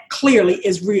experiencing. That clearly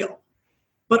is real.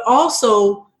 But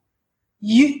also,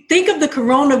 you think of the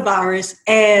coronavirus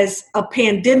as a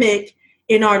pandemic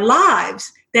in our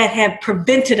lives that have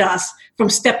prevented us from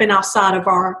stepping outside of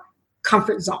our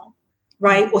comfort zone,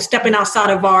 right? Or stepping outside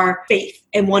of our faith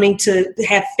and wanting to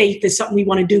have faith in something we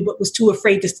want to do, but was too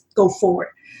afraid to go forward.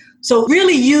 So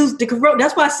really use the corona.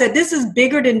 That's why I said this is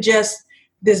bigger than just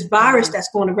this virus that's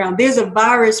going around. There's a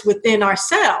virus within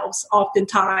ourselves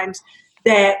oftentimes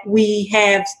that we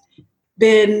have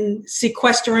been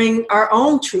sequestering our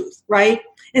own truth, right?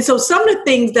 And so some of the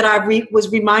things that I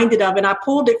was reminded of, and I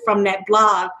pulled it from that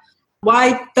blog,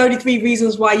 why 33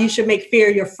 Reasons Why You Should Make Fear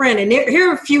Your Friend. And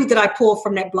here are a few that I pulled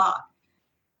from that blog.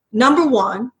 Number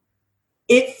one,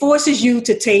 it forces you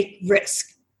to take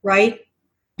risk, right?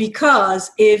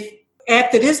 Because if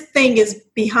after this thing is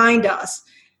behind us,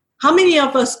 how many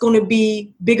of us going to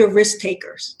be bigger risk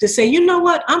takers to say, you know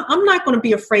what, I'm not going to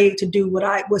be afraid to do what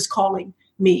I was calling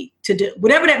me to do,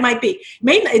 whatever that might be.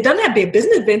 It doesn't have to be a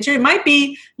business venture. It might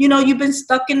be, you've been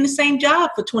stuck in the same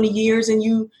job for 20 years and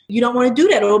you don't want to do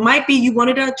that. Or it might be you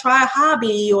wanted to try a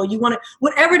hobby, or you want to,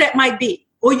 whatever that might be.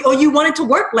 Or you wanted to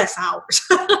work less hours.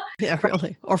 Yeah,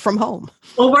 really. Or from home.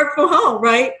 Or work from home,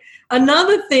 right?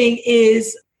 Another thing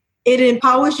is it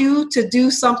empowers you to do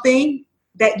something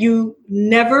that you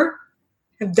never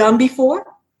have done before,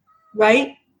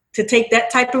 right? To take that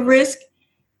type of risk.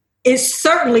 It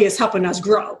certainly is helping us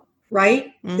grow, right?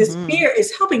 Mm-hmm. This fear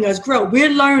is helping us grow. We're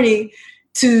learning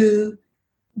to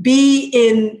be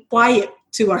in quiet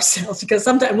to ourselves, because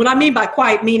sometimes what I mean by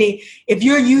quiet, meaning if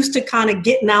you're used to kind of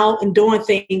getting out and doing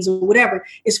things or whatever,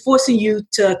 it's forcing you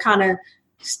to kind of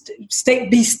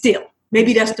be still.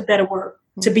 Maybe that's the better word,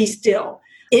 to be still.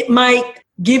 It might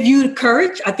give you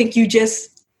courage. I think you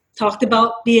just talked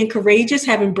about being courageous,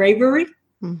 having bravery,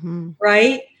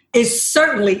 right? It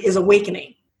certainly is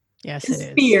awakening. Yes, this it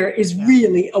is. Fear is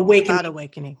really awakening. About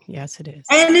awakening. Yes, it is.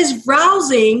 And it's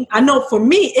rousing. I know for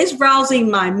me, it's rousing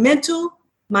my mental,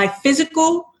 my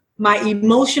physical, my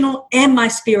emotional, and my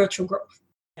spiritual growth.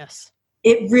 Yes.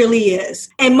 It really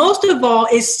is. And most of all,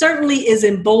 it certainly is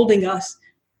emboldening us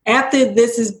after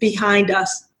this is behind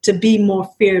us to be more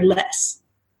fearless.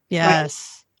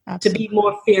 Yes. Right? To be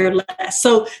more fearless.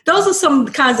 So those are some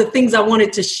kinds of things I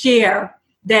wanted to share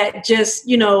that just,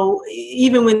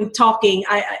 even when talking,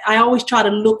 I always try to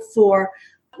look for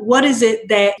what is it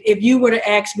that if you were to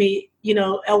ask me,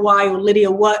 LY or Lydia,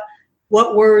 what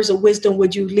words of wisdom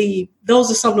would you leave?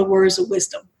 Those are some of the words of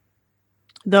wisdom.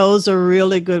 Those are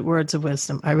really good words of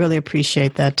wisdom. I really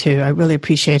appreciate that too. I really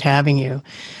appreciate having you.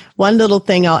 One little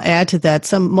thing I'll add to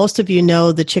that. Most of you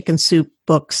know the Chicken Soup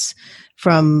books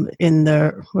from in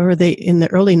the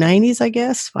early 90s, I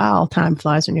guess. Wow, time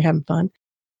flies when you're having fun.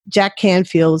 Jack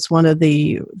Canfield is one of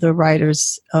the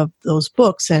writers of those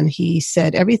books, and he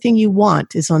said, everything you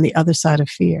want is on the other side of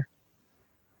fear.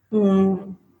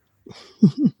 Everything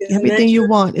you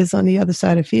want is on the other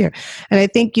side of fear. And I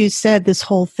think you said this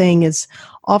whole thing is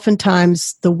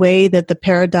oftentimes the way that the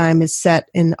paradigm is set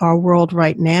in our world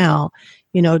right now,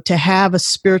 to have a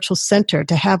spiritual center,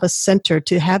 to have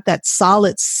that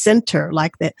solid center,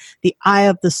 like the eye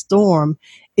of the storm,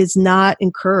 is not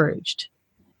encouraged.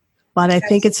 But I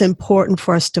think it's important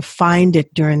for us to find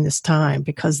it during this time,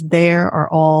 because there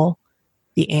are all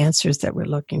the answers that we're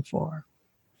looking for.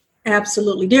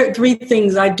 Absolutely. There are 3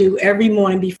 things I do every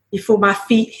morning before my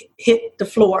feet hit the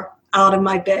floor out of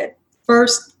my bed.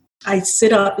 First, I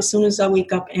sit up as soon as I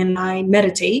wake up and I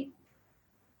meditate.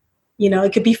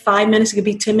 It could be 5 minutes, it could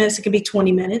be 10 minutes, it could be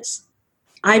 20 minutes.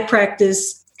 I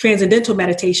practice transcendental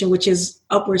meditation, which is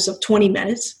upwards of 20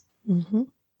 minutes. Mm-hmm.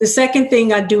 The second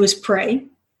thing I do is pray.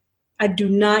 I do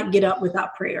not get up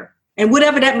without prayer. And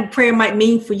whatever that prayer might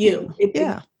mean for you.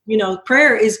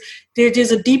 Prayer is,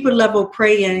 there's a deeper level of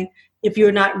praying if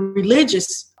you're not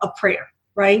religious of prayer,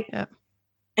 right? Yeah.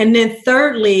 And then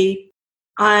thirdly,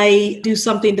 I do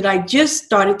something that I just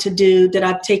started to do that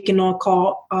I've taken on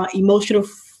called emotional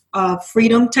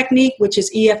freedom technique, which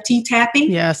is EFT tapping.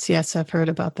 Yes, I've heard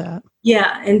about that.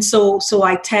 Yeah, and so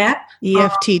I tap.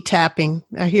 EFT tapping.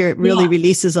 I hear it really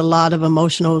releases a lot of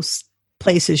emotional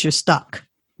places you're stuck.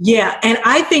 Yeah, and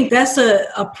I think that's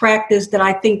a practice that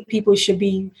I think people should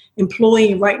be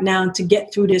employing right now to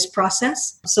get through this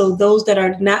process. So those that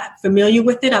are not familiar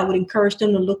with it, I would encourage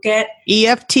them to look at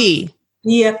EFT.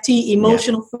 EFT,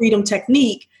 Emotional Freedom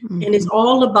Technique. Mm-hmm. And it's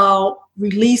all about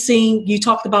releasing, you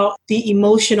talked about the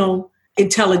emotional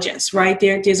intelligence, right?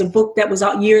 There's a book that was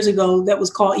out years ago that was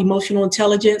called Emotional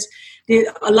Intelligence. There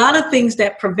are a lot of things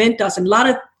that prevent us, and a lot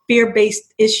of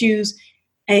fear-based issues,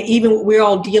 and even what we're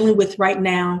all dealing with right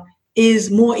now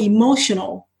is more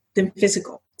emotional than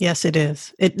physical. Yes, it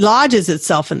is. It lodges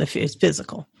itself in the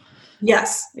physical.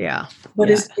 Yes. Yeah. But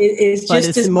yeah. it's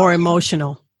just it's more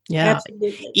emotional. Yeah.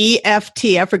 Absolutely. EFT.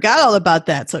 I forgot all about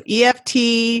that. So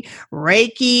EFT,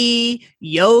 Reiki,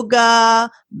 yoga,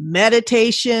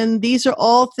 meditation, these are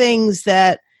all things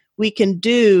that we can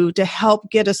do to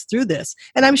help get us through this.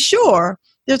 And I'm sure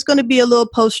there's going to be a little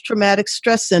post-traumatic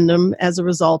stress syndrome as a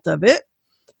result of it.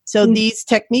 So these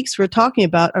techniques we're talking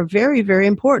about are very, very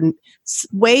important.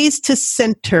 Ways to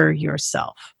center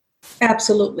yourself.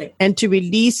 Absolutely. And to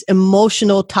release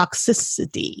emotional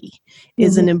toxicity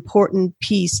is an important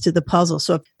piece to the puzzle.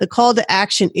 So the call to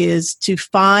action is to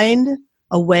find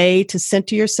a way to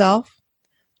center yourself,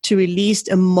 to release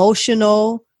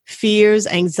emotional fears,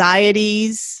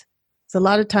 anxieties. So a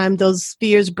lot of time those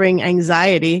fears bring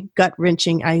anxiety,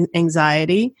 gut-wrenching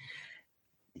anxiety.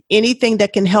 Anything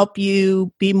that can help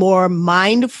you be more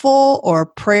mindful or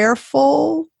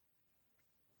prayerful,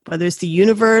 whether it's the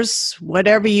universe,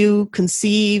 whatever you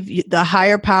conceive the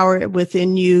higher power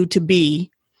within you to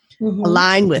be,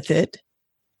 align with it,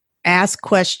 ask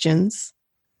questions,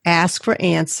 ask for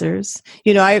answers.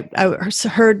 You know, I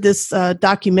heard this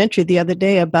documentary the other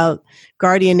day about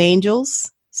guardian angels.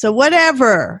 So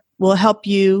whatever will help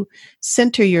you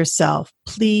center yourself,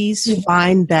 please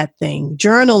find that thing.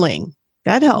 Journaling,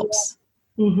 that helps.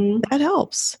 That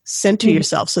helps. Center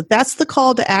yourself. So that's the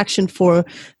call to action for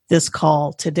this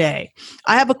call today.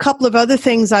 I have a couple of other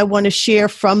things I want to share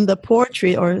from the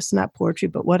poetry, or it's not poetry,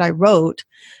 but what I wrote.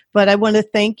 But I want to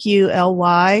thank you,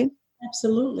 LY.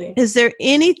 Absolutely. Is there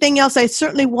anything else? I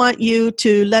certainly want you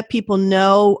to let people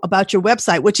know about your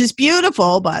website, which is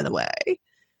beautiful, by the way.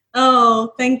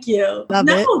 Oh, thank you. Love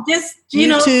it. Just,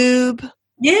 YouTube.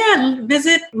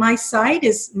 Visit my site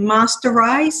is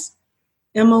Monsterise,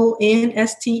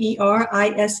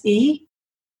 MONSTERISE,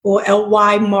 or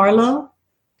LY Marlowe,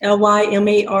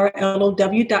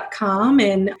 LYMARLOW.com,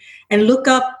 and look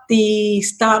up the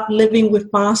Stop Living with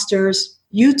Monsters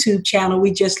YouTube channel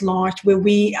we just launched, where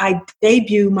I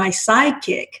debut my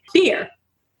sidekick, Fear,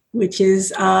 which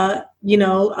is a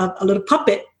little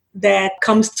puppet that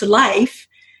comes to life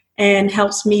and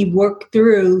helps me work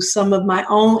through some of my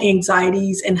own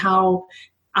anxieties and how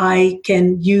I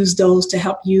can use those to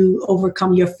help you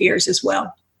overcome your fears as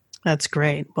well. That's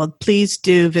great. Well, please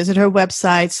do visit her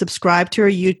website, subscribe to her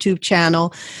YouTube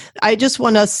channel. I just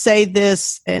want to say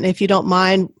this, and if you don't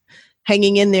mind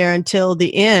hanging in there until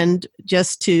the end,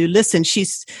 just to listen.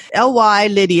 LY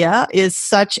Lydia is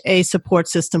such a support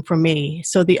system for me.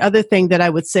 So the other thing that I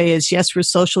would say is, yes, we're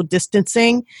social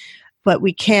distancing, but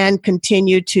we can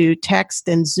continue to text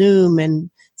and Zoom and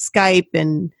Skype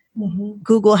and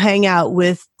Google Hangout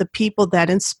with the people that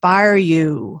inspire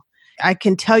you. I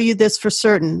can tell you this for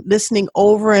certain, listening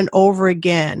over and over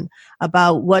again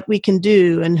about what we can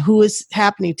do and who is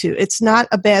happening to. It's not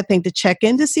a bad thing to check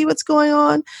in to see what's going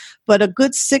on, but a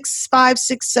good 5,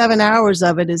 6, 7 hours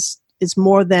of it is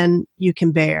more than you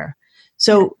can bear.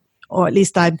 So, or at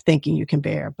least I'm thinking you can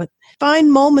bear. But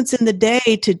find moments in the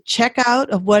day to check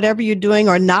out of whatever you're doing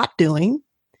or not doing,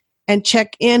 and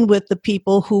check in with the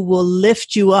people who will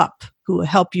lift you up, who will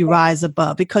help you rise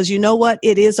above. Because you know what?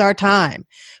 It is our time.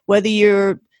 Whether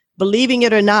you're believing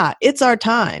it or not, it's our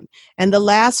time. And the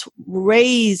last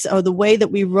raise, or the way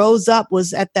that we rose up,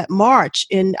 was at that march.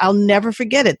 And I'll never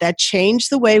forget it. That changed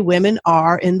the way women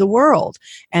are in the world.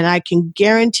 And I can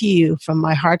guarantee you from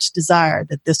my heart's desire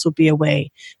that this will be a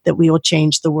way that we will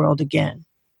change the world again.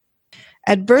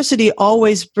 Adversity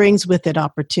always brings with it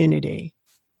opportunity,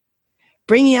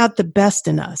 bringing out the best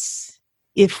in us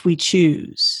if we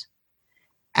choose.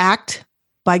 Act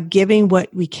by giving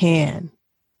what we can,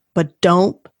 but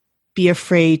don't be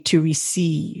afraid to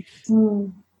receive.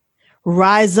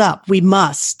 Rise up, we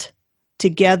must,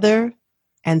 together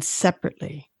and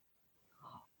separately.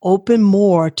 Open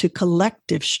more to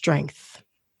collective strength.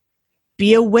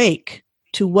 Be awake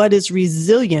to what is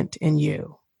resilient in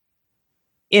you.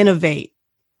 Innovate,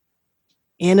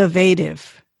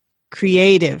 innovative,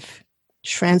 creative,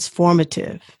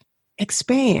 transformative,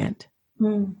 expand,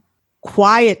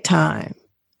 quiet time,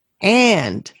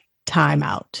 and time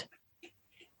out.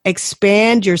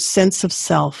 Expand your sense of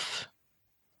self.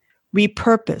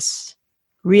 repurpose,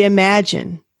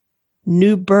 reimagine,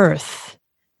 new birth,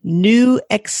 new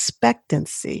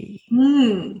expectancy,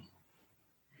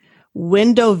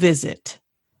 window visit,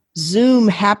 Zoom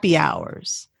happy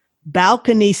hours,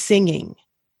 balcony singing,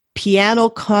 piano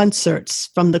concerts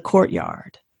from the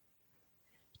courtyard.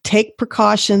 Take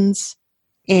precautions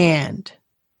and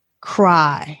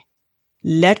cry,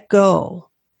 let go,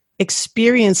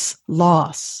 experience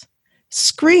loss,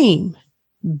 scream,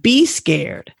 be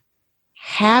scared,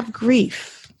 have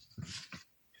grief.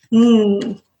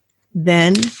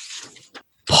 Then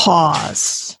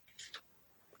pause,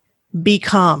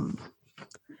 become,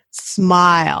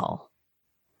 smile,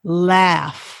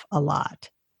 laugh a lot,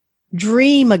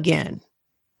 dream again,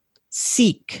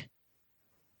 seek,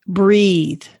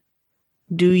 breathe,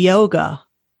 do yoga,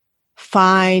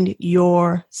 find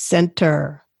your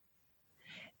center,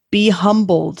 be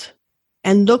humbled,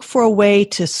 and look for a way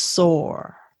to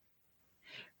soar.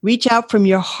 Reach out from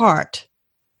your heart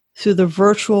through the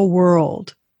virtual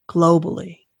world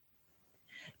globally.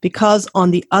 Because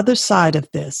on the other side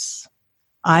of this,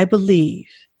 I believe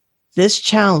this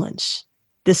challenge,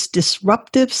 this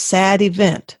disruptive, sad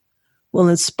event will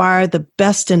inspire the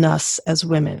best in us as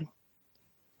women.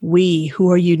 We who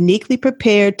are uniquely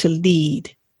prepared to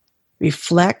lead,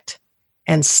 reflect,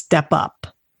 and step up.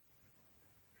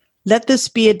 Let this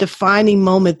be a defining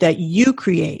moment that you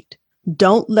create.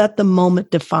 Don't let the moment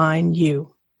define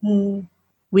you.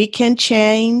 We can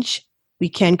change. We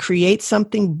can create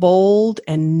something bold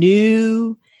and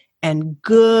new and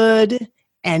good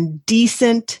and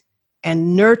decent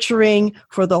and nurturing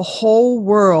for the whole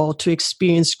world to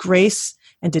experience grace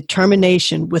and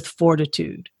determination with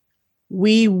fortitude.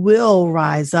 We will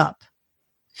rise up,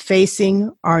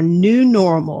 facing our new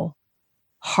normal,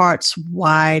 hearts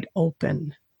wide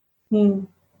open.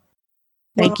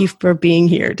 Thank you for being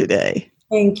here today.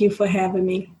 Thank you for having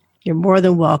me. You're more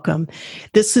than welcome.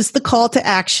 This is the call to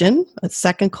action, a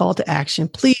second call to action.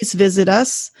 Please visit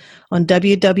us on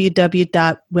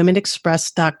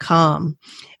www.womenexpress.com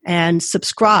and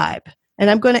subscribe.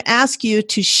 And I'm going to ask you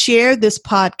to share this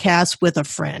podcast with a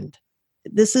friend.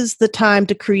 This is the time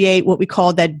to create what we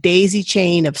call that daisy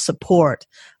chain of support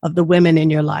of the women in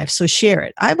your life. So share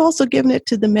it. I've also given it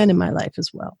to the men in my life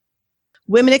as well.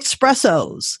 Women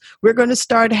Expressos. We're going to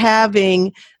start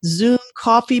having Zoom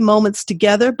coffee moments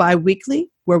together bi-weekly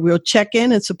where we'll check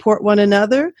in and support one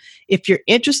another. If you're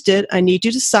interested, I need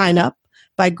you to sign up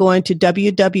by going to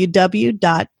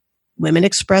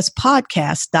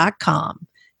www.womenexpresspodcast.com.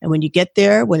 And when you get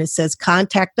there, when it says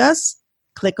contact us,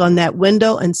 click on that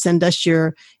window and send us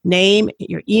your name,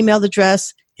 your email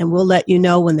address, and we'll let you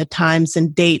know when the times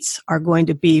and dates are going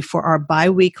to be for our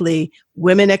bi-weekly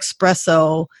Women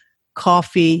Expresso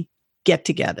coffee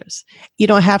get-togethers. You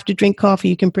don't have to drink coffee.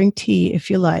 You can bring tea if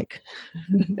you like.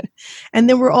 And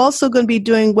then we're also going to be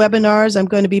doing webinars. I'm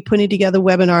going to be putting together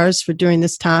webinars for during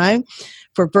this time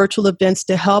for virtual events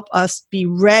to help us be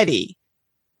ready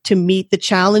to meet the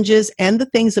challenges and the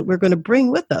things that we're going to bring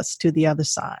with us to the other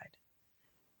side.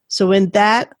 So in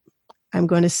that, I'm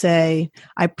going to say,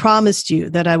 I promised you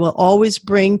that I will always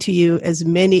bring to you as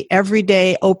many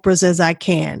everyday Oprahs as I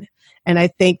can. And I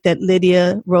think that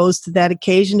Lydia rose to that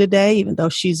occasion today, even though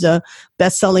she's a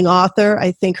best-selling author.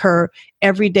 I think her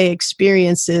everyday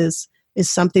experiences is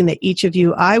something that each of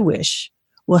you, I wish,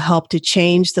 will help to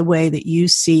change the way that you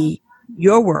see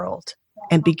your world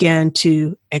and begin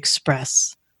to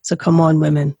express. So come on,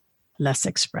 women, let's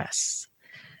express.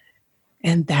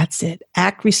 And that's it.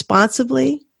 Act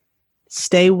responsibly,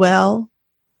 stay well,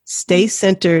 stay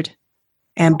centered,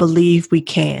 and believe we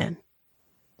can.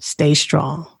 Stay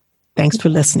strong. Thanks for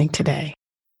listening today.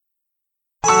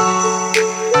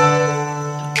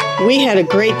 We had a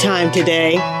great time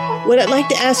today. What I'd like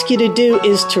to ask you to do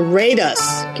is to rate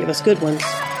us, give us good ones,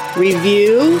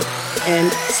 review,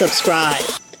 and subscribe.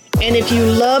 And if you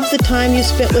loved the time you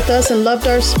spent with us and loved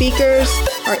our speakers,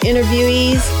 our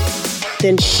interviewees,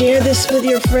 then share this with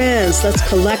your friends. Let's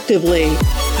collectively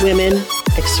Women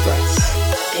Express.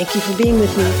 Thank you for being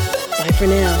with me. Bye for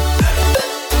now.